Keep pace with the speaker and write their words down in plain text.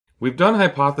We've done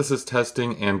hypothesis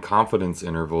testing and confidence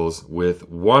intervals with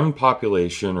one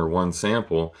population or one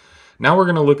sample. Now we're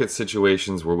going to look at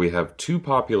situations where we have two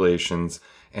populations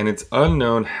and it's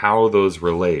unknown how those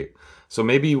relate. So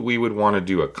maybe we would want to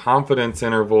do a confidence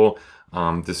interval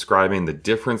describing the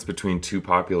difference between two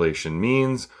population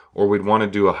means, or we'd want to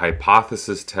do a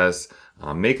hypothesis test,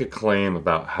 make a claim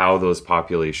about how those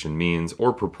population means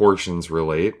or proportions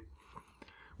relate.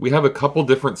 We have a couple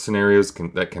different scenarios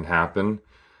that can happen.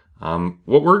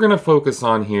 What we're going to focus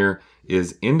on here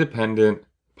is independent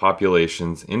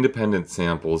populations, independent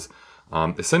samples.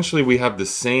 Essentially, we have the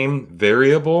same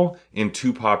variable in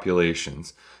two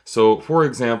populations. So, for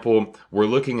example, we're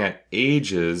looking at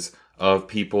ages of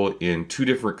people in two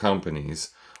different companies,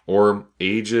 or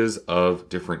ages of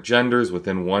different genders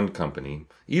within one company.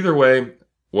 Either way,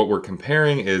 what we're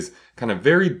comparing is kind of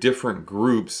very different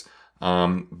groups,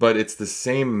 but it's the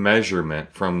same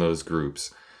measurement from those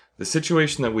groups. The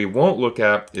situation that we won't look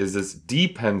at is this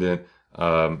dependent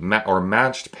or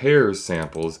matched pairs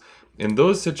samples. In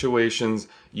those situations,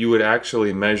 you would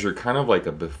actually measure kind of like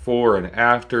a before and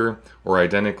after or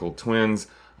identical twins.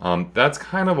 That's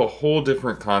kind of a whole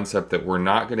different concept that we're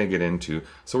not going to get into.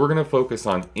 So we're going to focus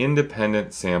on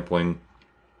independent sampling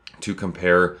to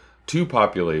compare two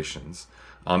populations.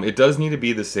 It does need to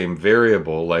be the same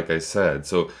variable, like I said.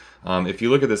 So if you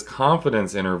look at this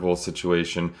confidence interval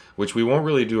situation, which we won't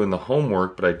really do in the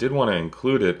homework, but I did want to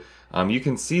include it, you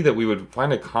can see that we would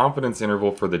find a confidence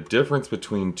interval for the difference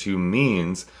between two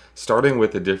means, starting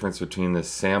with the difference between the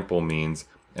sample means,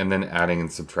 and then adding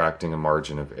and subtracting a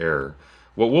margin of error.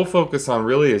 What we'll focus on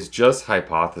really is just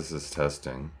hypothesis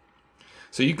testing.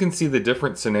 So you can see the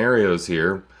different scenarios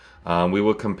here. We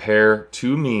will compare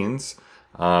two means.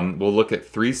 We'll look at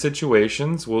three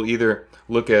situations. We'll either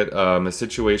look at a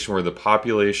situation where the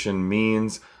population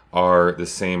means are the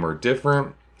same or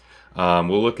different.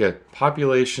 We'll look at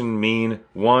population mean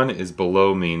 1 is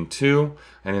below mean 2.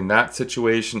 And in that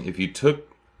situation, if you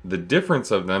took the difference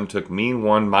of them, took mean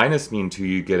 1 minus mean 2,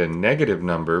 you get a negative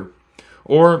number.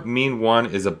 Or mean 1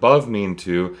 is above mean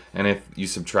 2, and if you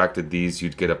subtracted these,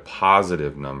 you'd get a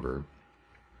positive number.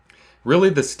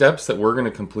 Really, the steps that we're going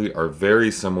to complete are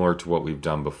very similar to what we've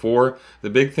done before.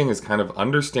 The big thing is kind of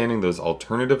understanding those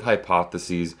alternative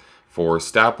hypotheses for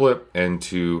Stapplet and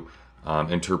to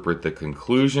interpret the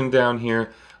conclusion down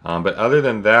here. But other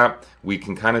than that, we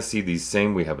can kind of see these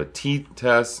same. We have a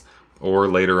t-test, or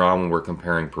later on when we're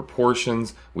comparing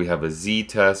proportions, we have a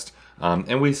z-test,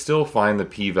 and we still find the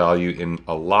p-value in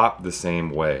a lot the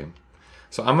same way.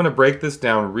 So I'm going to break this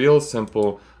down real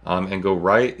simple and go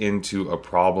right into a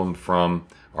problem from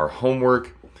our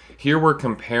homework. Here we're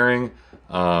comparing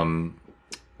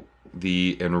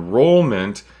the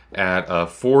enrollment at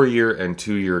 4-year and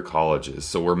 2-year colleges.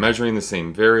 So we're measuring the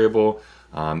same variable,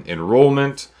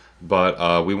 enrollment,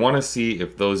 but we want to see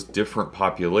if those different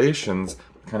populations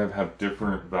kind of have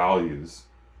different values.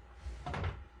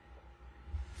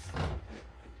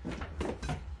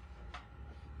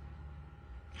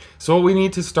 So what we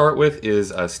need to start with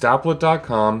is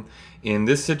Stapplet.com. In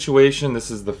this situation, this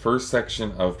is the first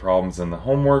section of problems in the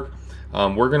homework.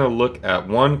 We're going to look at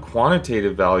one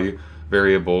quantitative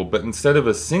variable, but instead of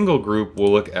a single group,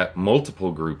 we'll look at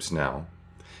multiple groups now.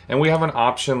 And we have an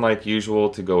option like usual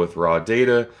to go with raw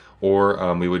data,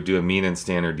 or we would do a mean and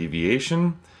standard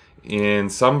deviation. In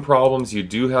some problems, you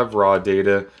do have raw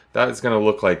data. That is going to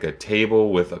look like a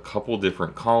table with a couple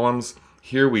different columns.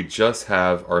 Here we just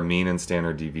have our mean and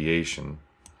standard deviation.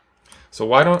 So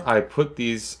why don't I put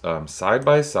these side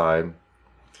by side,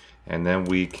 and then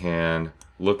we can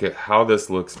look at how this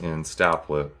looks in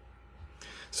Stapplet.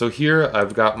 So here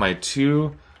I've got my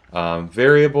two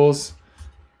variables.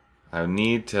 I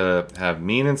need to have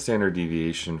mean and standard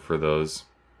deviation for those.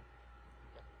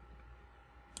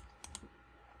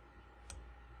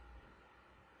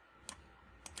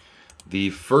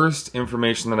 The first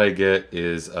information that I get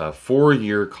is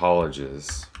 4-year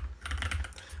colleges.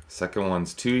 Second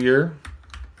one's 2-year.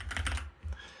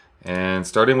 And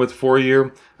starting with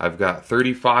 4-year, I've got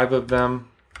 35 of them.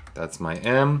 That's my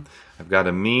M. I've got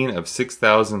a mean of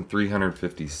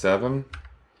 6,357.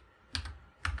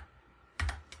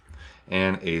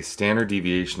 And a standard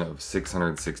deviation of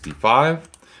 665.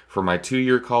 For my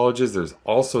 2-year colleges, there's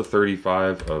also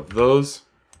 35 of those,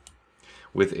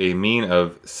 with a mean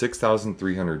of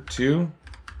 6,302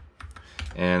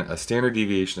 and a standard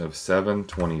deviation of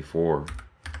 724.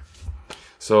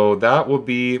 So that will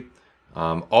be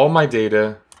all my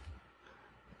data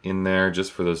in there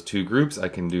just for those two groups. I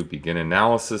can do begin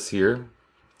analysis here.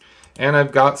 And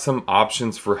I've got some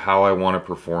options for how I want to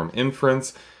perform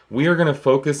inference. We are going to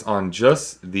focus on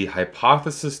just the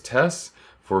hypothesis tests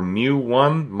for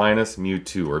mu1 minus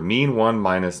mu2, or mean 1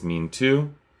 minus mean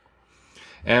 2.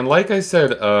 And like I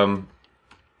said,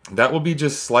 that will be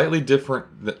just slightly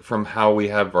different from how we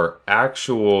have our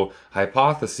actual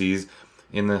hypotheses.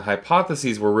 In the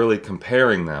hypotheses, we're really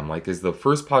comparing them. Like, is the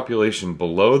first population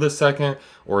below the second,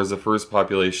 or is the first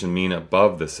population mean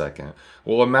above the second?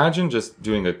 Well, imagine just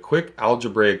doing a quick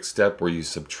algebraic step where you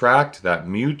subtract that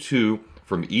mu2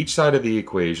 from each side of the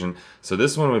equation. So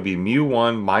this one would be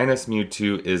mu1 minus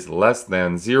mu2 is less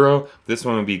than 0. This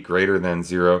one would be greater than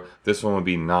 0. This one would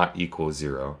be not equal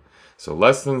 0. So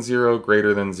less than 0,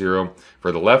 greater than 0.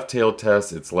 For the left-tailed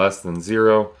test, it's less than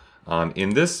 0.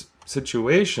 In this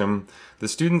situation, the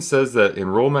student says that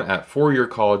enrollment at four-year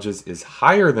colleges is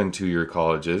higher than two-year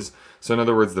colleges. So in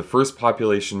other words, the first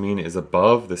population mean is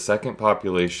above the second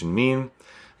population mean.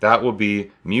 That will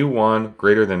be mu1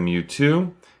 greater than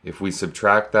mu2. If we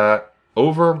subtract that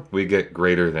over, we get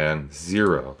greater than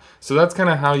 0. So that's kind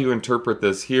of how you interpret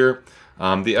this here.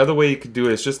 The other way you could do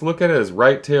it is just look at it as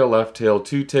right tail, left tail,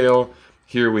 two tail.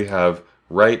 Here we have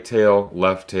right tail,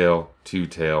 left tail, two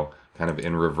tail, kind of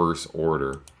in reverse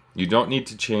order. You don't need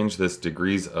to change this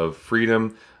degrees of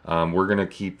freedom. We're going to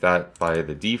keep that by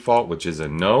the default, which is a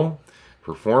no.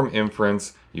 Perform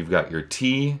inference. You've got your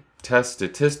t test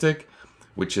statistic,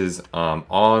 which is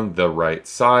on the right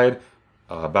side,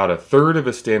 about a third of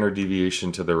a standard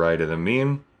deviation to the right of the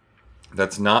mean.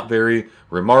 That's not very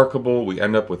remarkable. We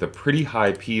end up with a pretty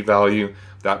high p-value.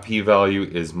 That p-value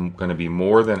is going to be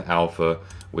more than alpha,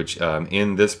 which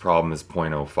in this problem is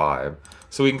 0.05.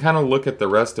 So we can kind of look at the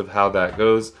rest of how that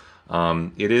goes.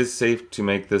 It is safe to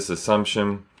make this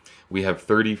assumption. We have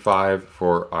 35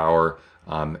 for our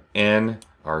n,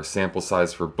 our sample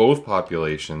size for both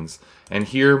populations. And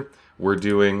here we're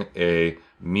doing a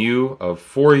mu of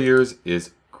 4 years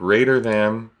is greater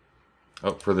than,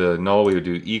 for the null we would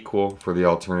do equal, for the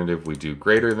alternative we do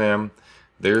greater than.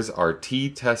 There's our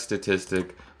t-test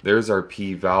statistic, there's our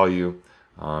p-value.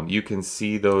 You can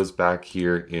see those back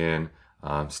here in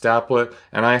Stapplet,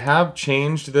 and I have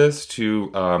changed this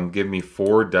to give me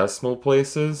 4 decimal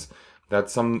places.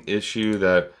 That's some issue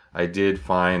that I did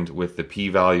find with the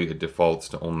p-value. It defaults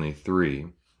to only 3.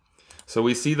 So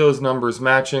we see those numbers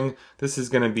matching. This is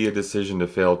going to be a decision to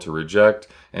fail to reject,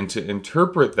 and to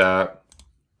interpret that,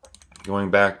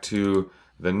 going back to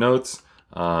the notes,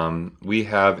 we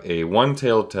have a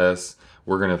one-tailed test.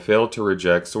 We're going to fail to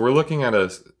reject, so we're looking at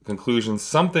a conclusion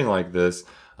something like this.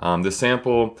 The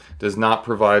sample does not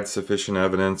provide sufficient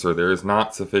evidence, or there is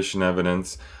not sufficient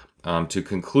evidence to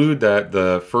conclude that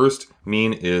the first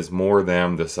mean is more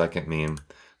than the second mean.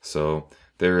 So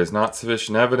there is not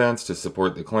sufficient evidence to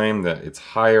support the claim that it's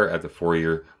higher at the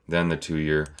 4-year than the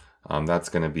 2-year. That's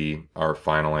going to be our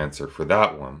final answer for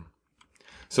that one.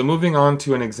 So moving on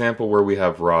to an example where we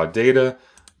have raw data.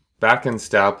 Back in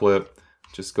Stapplet,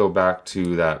 just go back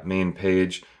to that main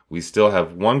page. We still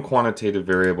have one quantitative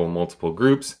variable, multiple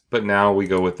groups, but now we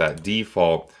go with that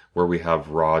default where we have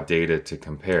raw data to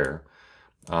compare.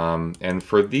 And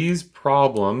for these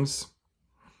problems,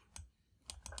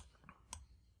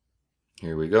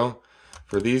 here we go.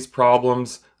 For these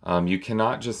problems, you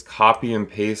cannot just copy and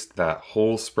paste that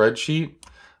whole spreadsheet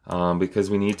because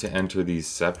we need to enter these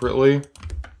separately.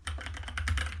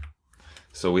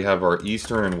 So we have our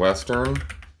Eastern and Western.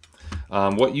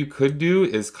 What you could do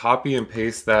is copy and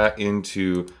paste that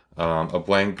into a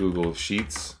blank Google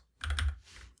Sheets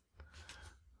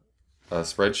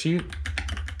spreadsheet.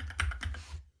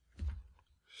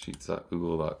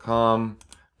 Sheets.google.com,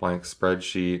 blank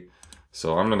spreadsheet.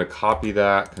 So I'm going to copy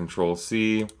that, Control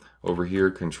C, over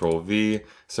here, Control V.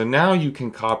 So now you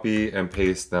can copy and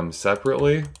paste them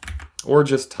separately, or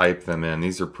just type them in.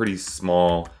 These are pretty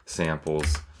small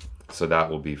samples, so that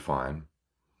will be fine.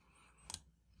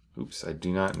 Oops, I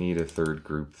do not need a third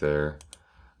group there.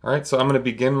 All right, so I'm going to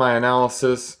begin my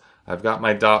analysis. I've got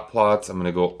my dot plots. I'm going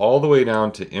to go all the way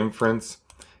down to inference,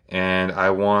 and I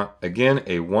want, again,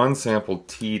 a one sample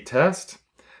t-test.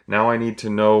 Now I need to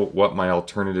know what my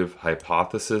alternative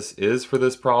hypothesis is for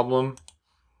this problem.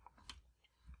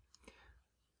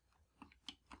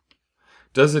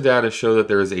 Does the data show that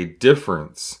there is a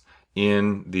difference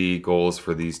in the goals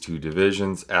for these two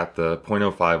divisions at the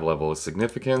 0.05 level of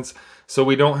significance? So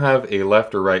we don't have a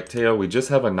left or right tail, we just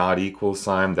have a not equal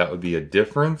sign. That would be a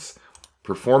difference.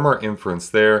 Perform our inference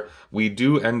there. We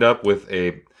do end up with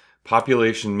a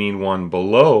population mean 1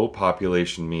 below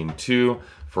population mean 2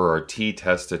 for our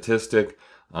t-test statistic.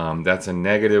 That's a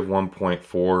negative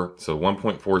 1.4, so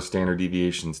 1.4 standard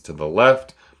deviations to the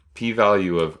left,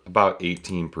 p-value of about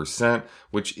 18%,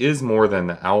 which is more than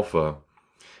the alpha.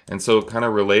 And so kind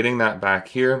of relating that back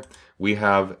here, we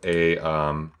have a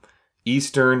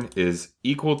Eastern is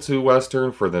equal to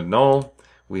Western for the null.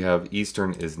 We have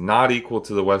Eastern is not equal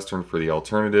to the Western for the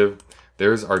alternative.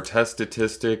 There's our test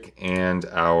statistic and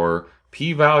our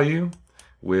p-value,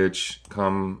 which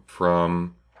come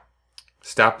from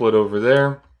Stapplet over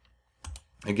there.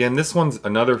 Again, this one's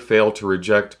another fail to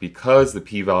reject because the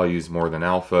p-value is more than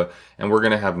alpha, and we're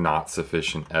going to have not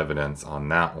sufficient evidence on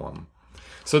that one.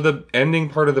 So the ending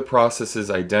part of the process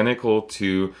is identical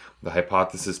to the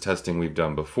hypothesis testing we've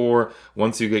done before.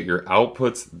 Once you get your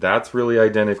outputs, that's really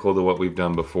identical to what we've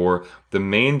done before. The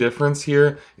main difference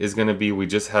here is going to be we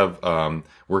just have,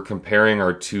 we're comparing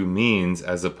our two means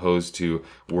as opposed to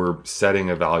we're setting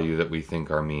a value that we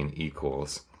think our mean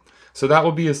equals. So that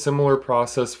will be a similar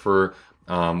process for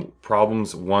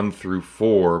problems 1 through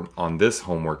 4 on this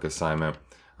homework assignment,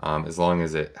 as long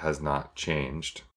as it has not changed.